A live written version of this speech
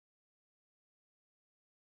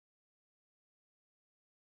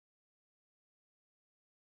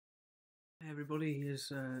Everybody,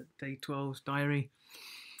 here's day 12's diary.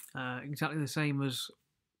 Exactly the same as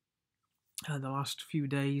the last few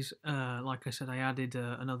days. Like I said, I added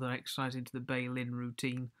another exercise into the bail-in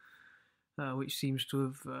routine, which seems to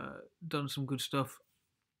have done some good stuff.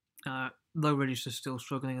 Low register still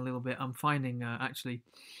struggling a little bit. I'm finding actually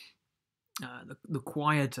the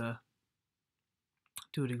quieter,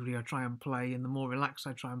 to a degree, I try and play, and the more relaxed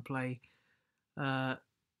I try and play,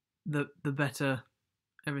 the better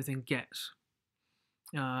everything gets.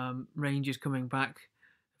 Range is coming back.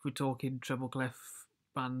 If we're talking treble clef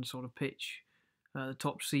band sort of pitch, the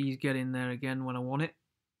top C's get in there again when I want it.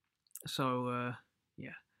 So yeah,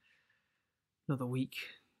 another week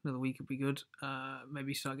would be good.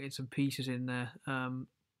 Maybe start getting some pieces in there.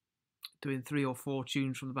 Doing 3 or 4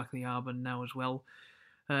 tunes from the back of the album now as well.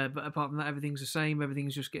 But apart from that, everything's the same.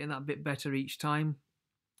 Everything's just getting that bit better each time.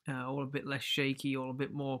 All a bit less shaky, all a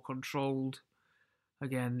bit more controlled.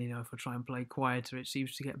 Again, if I try and play quieter, it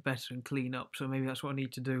seems to get better and clean up. So maybe that's what I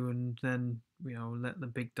need to do, and then let the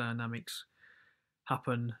big dynamics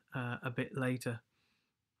happen a bit later.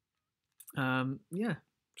 Yeah,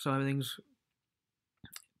 so everything's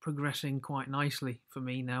progressing quite nicely for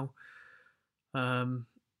me now.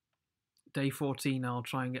 Day 14, I'll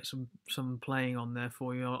try and get some playing on there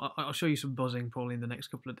for you. I'll show you some buzzing probably in the next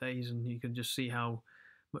couple of days, and you can just see how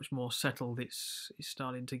much more settled it's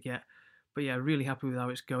starting to get. But yeah, really happy with how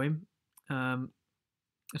it's going.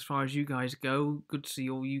 As far as you guys go, good to see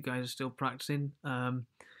all you guys are still practicing.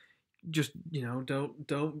 Just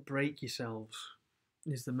don't break yourselves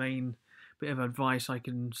is the main bit of advice I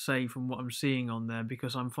can say from what I'm seeing on there,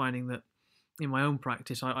 because I'm finding that in my own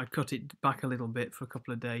practice, I cut it back a little bit for a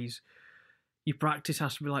couple of days. Your practice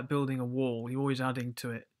has to be like building a wall. You're always adding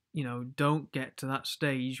to it. Don't get to that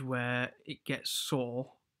stage where it gets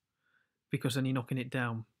sore, because then you're knocking it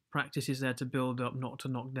down. Practice is there to build up, not to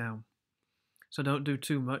knock down. So don't do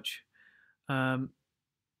too much.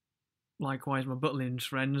 Likewise, my Butlins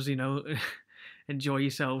friends, enjoy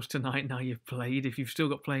yourselves tonight now you've played. If you've still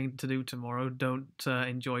got playing to do tomorrow, don't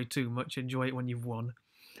enjoy too much. Enjoy it when you've won.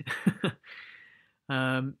 But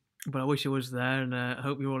I wish I was there, and I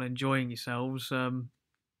hope you're all enjoying yourselves. But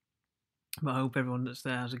I hope everyone that's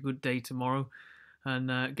there has a good day tomorrow,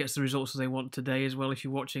 and gets the results that they want today as well, if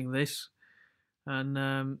you're watching this.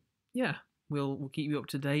 And yeah, we'll keep you up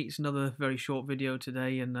to date. It's another very short video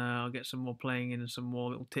today, and I'll get some more playing in and some more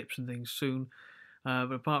little tips and things soon.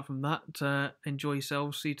 But apart from that, enjoy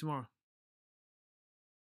yourselves. See you tomorrow.